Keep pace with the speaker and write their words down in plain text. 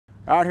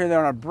Out here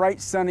on a bright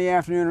sunny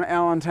afternoon on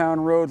Allentown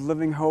Road,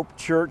 Living Hope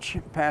Church,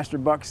 Pastor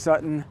Buck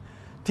Sutton,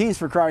 Teens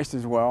for Christ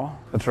as well.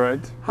 That's right.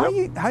 How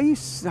you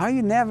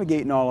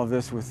navigating all of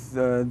this with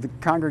the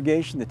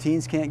congregation? The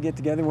teens can't get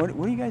together. What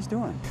are you guys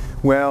doing?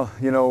 Well,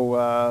 you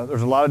know,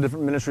 there's a lot of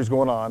different ministries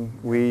going on.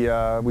 We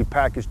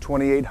packaged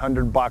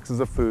 2,800 boxes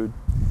of food,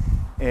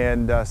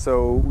 and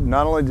so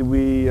not only did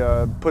we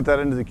put that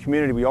into the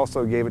community, we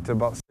also gave it to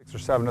about 6 or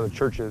 7 other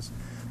churches,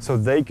 so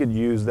they could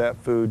use that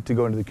food to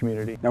go into the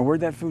community. Now,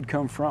 where'd that food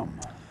come from?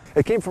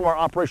 It came from our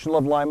Operation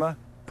Love Lima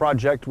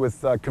project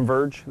with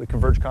Converge, the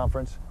Converge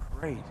Conference.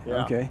 Great.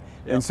 Yeah. Okay.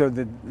 Yep. And so,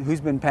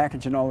 who's been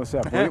packaging all this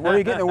up? Where are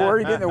you getting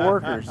the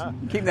workers?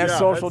 Keeping that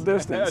social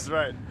distance. That's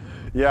right.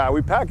 Yeah,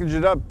 we packaged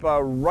it up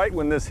right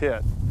when this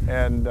hit,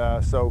 and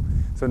so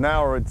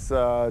now it's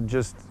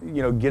just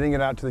getting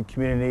it out to the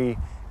community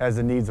as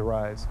the needs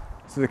arise.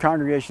 So the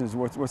congregation is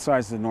what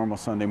size is a normal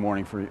Sunday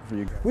morning for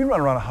you guys? We run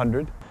around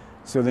 100.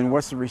 So then,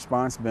 what's the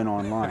response been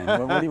online?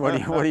 What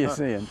are you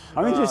seeing?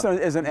 I mean, just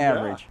as an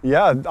average.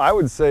 Yeah, I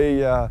would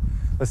say,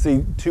 let's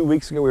see, 2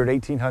 weeks ago we were at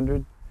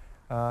 1,800.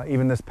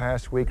 Even this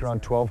past week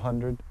around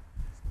 1,200.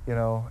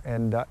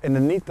 And the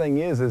neat thing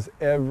is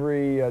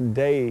every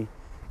day,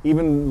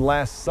 even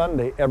last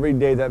Sunday, every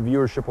day that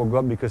viewership will go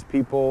up because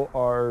people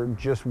are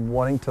just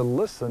wanting to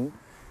listen,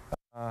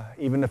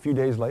 even a few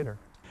days later.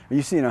 Are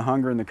you seeing a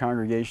hunger in the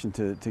congregation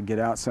to get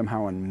out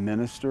somehow and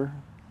minister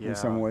in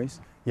some ways?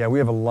 Yeah, we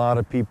have a lot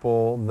of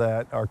people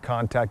that are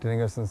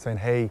contacting us and saying,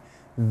 hey,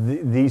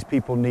 these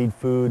people need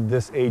food,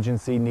 this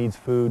agency needs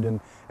food. And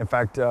in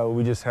fact,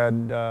 we just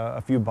had a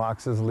few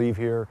boxes leave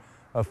here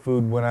of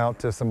food, went out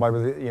to somebody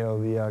with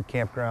the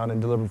campground and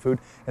delivered food.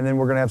 And then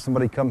we're going to have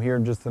somebody come here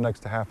in just the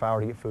next half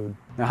hour to get food.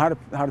 Now, how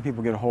do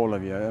people get a hold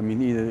of you? I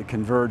mean, either at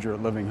Converge or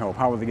at Living Hope.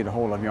 How will they get a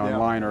hold of you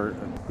online or?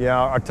 Yeah,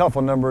 our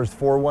telephone number is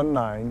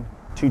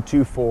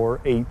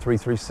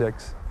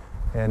 419-224-8336.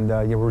 And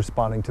we're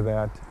responding to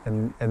that.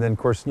 And then, of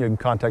course, you can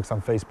contact us on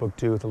Facebook,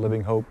 too, at the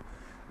Living Hope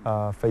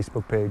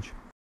Facebook page.